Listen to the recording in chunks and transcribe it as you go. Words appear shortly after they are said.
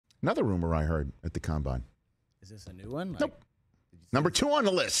Another rumor I heard at the Combine. Is this a new one? Nope. Number 2 on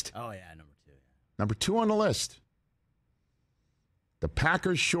the list. Oh, yeah, number 2. Yeah. Number 2 on the list. The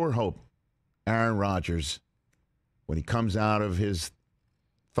Packers sure hope Aaron Rodgers, when he comes out of his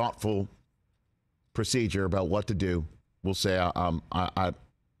thoughtful procedure about what to do, will say, I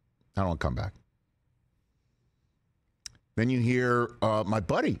don't come back. Then you hear my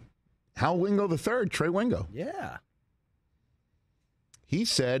buddy, Hal Wingo III, Trey Wingo. Yeah. He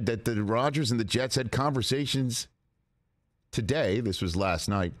said that the Rodgers and the Jets had conversations today. This was last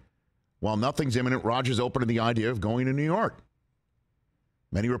night. While nothing's imminent, Rodgers opened to the idea of going to New York.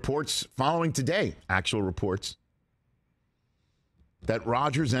 Many reports following today, actual reports, that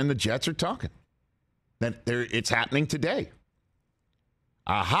Rodgers and the Jets are talking. That it's happening today.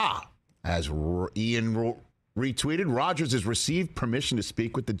 Aha! As Ian retweeted, Rodgers has received permission to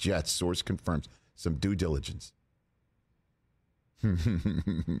speak with the Jets. Source confirms. Some due diligence.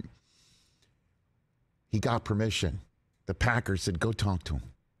 He got permission. The Packers said, go talk to him.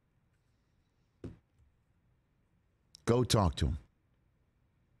 Go talk to him.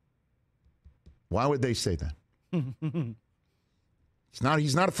 Why would they say that?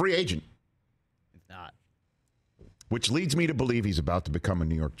 He's not a free agent. It's not. Which leads me to believe he's about to become a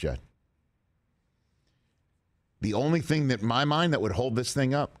New York Jet. The only thing that in my mind that would hold this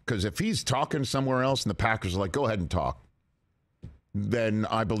thing up, because if he's talking somewhere else and the Packers are like, go ahead and talk, then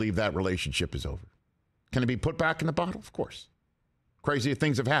I believe that relationship is over. Can it be put back in the bottle? Of course. Crazier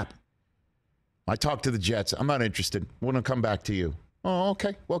things have happened. I talked to the Jets. I'm not interested. Want to come back to you. Oh,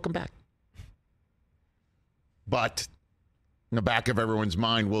 okay. Welcome back. But in the back of everyone's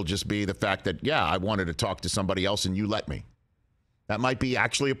mind will just be the fact that, yeah, I wanted to talk to somebody else and you let me. That might be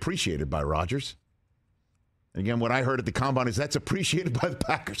actually appreciated by Rodgers. And again, what I heard at the Combine is that's appreciated by the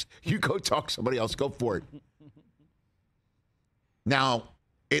Packers. You go talk to somebody else. Go for it. Now,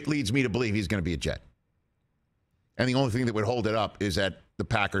 it leads me to believe he's going to be a Jet. And the only thing that would hold it up is that the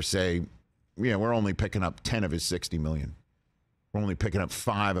Packers say, yeah, we're only picking up 10 of his $60 million. We're only picking up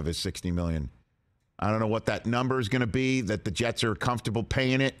 5 of his $60 million. I don't know what that number is going to be, that the Jets are comfortable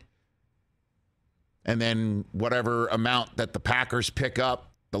paying it. And then whatever amount that the Packers pick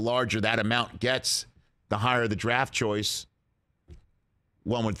up, the larger that amount gets, the higher the draft choice,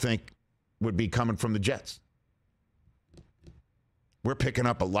 one would think would be coming from the Jets. We're picking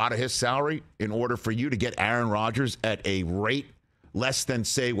up a lot of his salary in order for you to get Aaron Rodgers at a rate less than,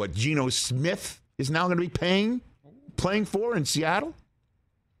 say, what Geno Smith is now going to be playing for in Seattle.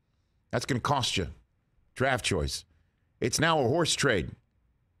 That's going to cost you draft choice. It's now a horse trade,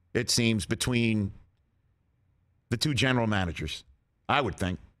 it seems, between the two general managers, I would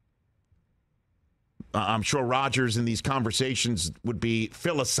think. I'm sure Rodgers in these conversations would be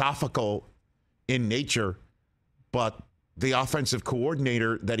philosophical in nature, but the offensive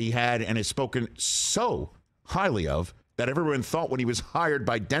coordinator that he had and has spoken so highly of that everyone thought when he was hired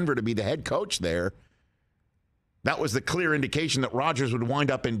by Denver to be the head coach there, that was the clear indication that Rodgers would wind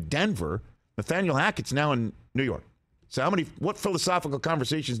up in Denver. Nathaniel Hackett's now in New York. So what philosophical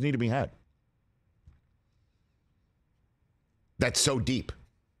conversations need to be had? That's so deep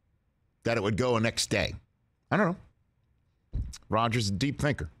that it would go the next day. I don't know. Rodgers is a deep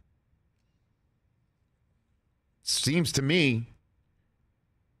thinker. Seems to me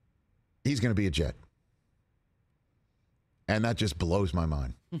he's going to be a Jet. And that just blows my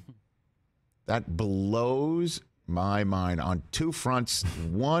mind. That blows my mind on two fronts.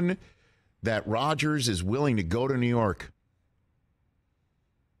 One, that Rodgers is willing to go to New York.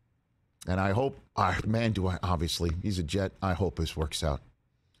 And I hope, obviously, he's a Jet. I hope this works out.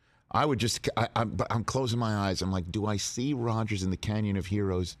 I'm closing my eyes. I'm like, do I see Rodgers in the Canyon of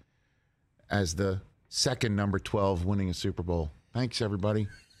Heroes as the second number 12 winning a Super Bowl? Thanks, everybody.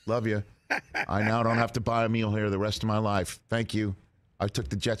 Love you. I now don't have to buy a meal here the rest of my life. Thank you. I took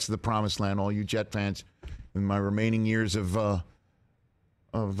the Jets to the promised land, all you Jet fans. In my remaining years of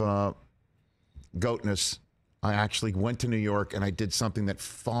goatness, I actually went to New York and I did something that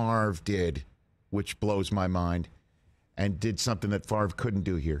Favre did, which blows my mind, and did something that Favre couldn't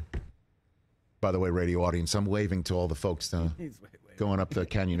do here. By the way, radio audience, I'm waving to all the folks going up the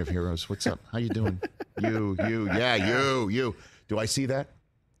Canyon of Heroes. What's up? How you doing? You. Do I see that?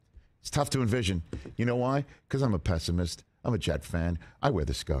 It's tough to envision. You know why? Because I'm a pessimist. I'm a Jet fan. I wear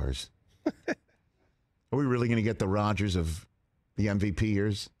the scars. Are we really going to get the Rodgers of the MVP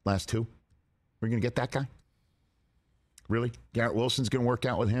years, last two? We're going to get that guy? Really? Garrett Wilson's going to work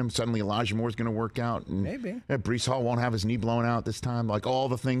out with him. Suddenly Elijah Moore's going to work out. And maybe. Breece Hall won't have his knee blown out this time. Like all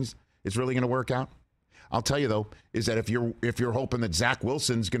the things, it's really going to work out. I'll tell you, though, is that if you're hoping that Zach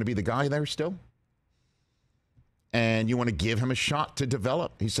Wilson's going to be the guy there still, and you want to give him a shot to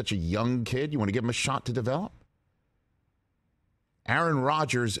develop. He's such a young kid. You want to give him a shot to develop. Aaron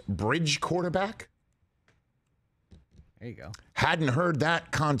Rodgers, bridge quarterback. There you go. Hadn't heard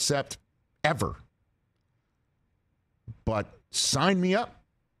that concept ever. But sign me up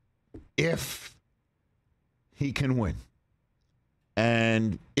if he can win.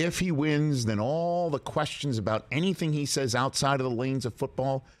 And if he wins, then all the questions about anything he says outside of the lanes of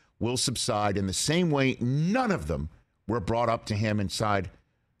football will subside in the same way none of them were brought up to him inside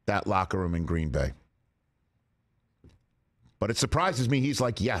that locker room in Green Bay. But it surprises me. He's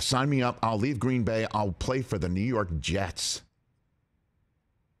like, yeah, sign me up. I'll leave Green Bay. I'll play for the New York Jets.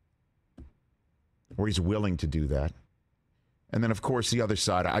 Or he's willing to do that. And then, of course, the other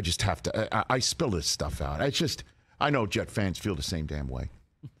side, I just have to, I spill this stuff out. I know Jet fans feel the same damn way.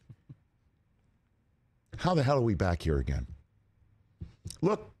 How the hell are we back here again?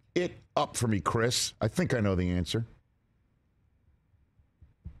 Look it up for me, Chris. I think I know the answer.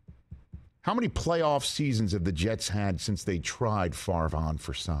 How many playoff seasons have the Jets had since they tried Favre on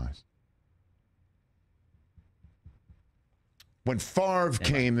for size? When Favre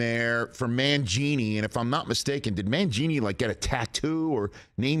came there for Mangini, and if I'm not mistaken, did Mangini like get a tattoo or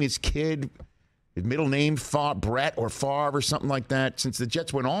name his kid, his middle name Brett or Favre or something like that? Since the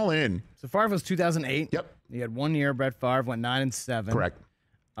Jets went all in. So Favre was 2008. Yep. You had 1 year. Brett Favre went 9-7. Correct.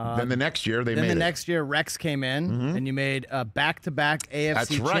 Then the next year they made it. Then the next year Rex came in, and you made back-to-back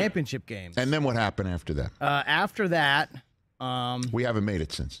AFC championship games. And then what happened after that? After that, we haven't made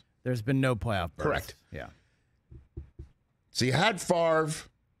it since. There's been no playoff berth. Correct. Yeah. So you had Favre,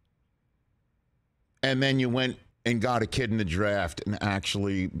 and then you went and got a kid in the draft and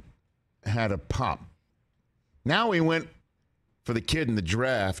actually had a pop. Now we went for the kid in the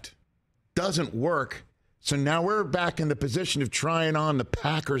draft. Doesn't work. So now we're back in the position of trying on the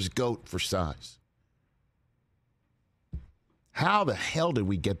Packers GOAT for size. How the hell did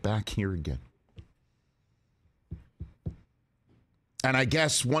we get back here again? And I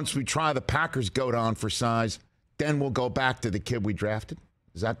guess once we try the Packers GOAT on for size, then we'll go back to the kid we drafted.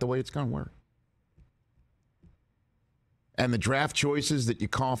 Is that the way it's going to work? And the draft choices that you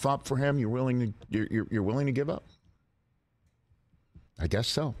cough up for him, you're willing to give up? I guess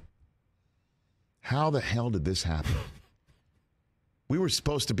so. How the hell did this happen? We were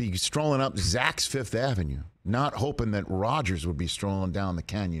supposed to be strolling up Zach's Fifth Avenue, not hoping that Rodgers would be strolling down the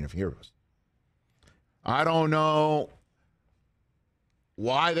Canyon of Heroes. I don't know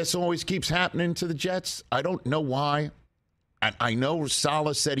why this always keeps happening to the Jets. I don't know why. I know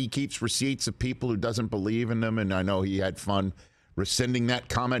Saleh said he keeps receipts of people who doesn't believe in them, and I know he had fun rescinding that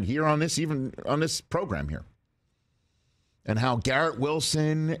comment here on this, even on this program here. And how Garrett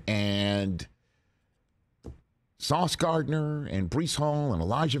Wilson and Sauce Gardner and Breece Hall and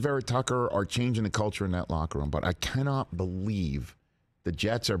Elijah Vera Tucker are changing the culture in that locker room. But I cannot believe the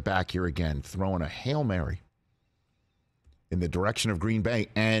Jets are back here again, throwing a Hail Mary in the direction of Green Bay.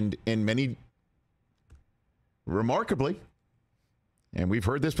 And in many, remarkably, and we've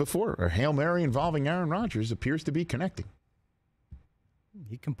heard this before, a Hail Mary involving Aaron Rodgers appears to be connecting.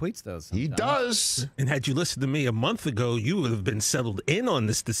 He completes those sometimes. He does. And had you listened to me a month ago, you would have been settled in on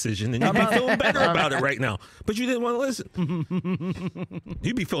this decision, and you'd be feeling better about it right now. But you didn't want to listen.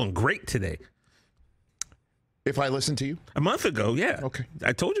 You'd be feeling great today. If I listened to you? A month ago, yeah. Okay.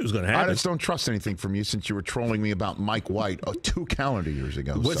 I told you it was going to happen. I just don't trust anything from you since you were trolling me about Mike White 2 calendar years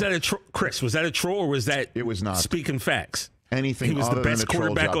ago. Was that a troll? Chris, was that a troll or was that It was not. Speaking facts? Anything He was the other than best a troll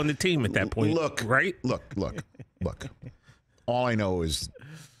quarterback job. on the team at that point, right? Look. All I know is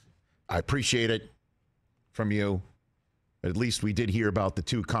I appreciate it from you. At least we did hear about the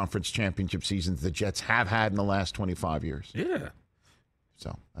 2 conference championship seasons the Jets have had in the last 25 years. Yeah.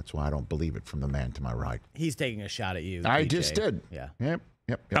 So that's why I don't believe it from the man to my right. He's taking a shot at you. I DJ. just did. Yeah. Yep.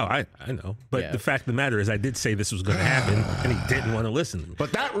 Oh, I know. But Yeah. the fact of the matter is I did say this was going to happen, and he didn't want to listen.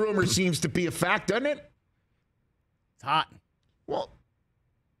 But that rumor seems to be a fact, doesn't it? It's hot. Well,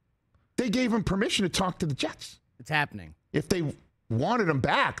 they gave him permission to talk to the Jets. It's happening. If they wanted him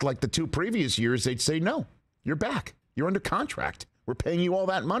back like the 2 previous years, they'd say, no, you're back. You're under contract. We're paying you all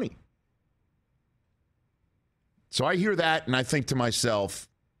that money. So I hear that, and I think to myself,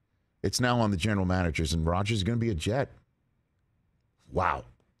 it's now on the general managers, and Rodgers is going to be a Jet. Wow.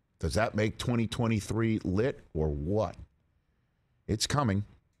 Does that make 2023 lit or what? It's coming.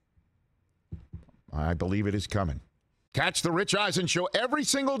 I believe it is coming. Catch the Rich Eisen Show every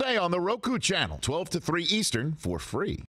single day on the Roku channel, 12 to 3 Eastern, for free.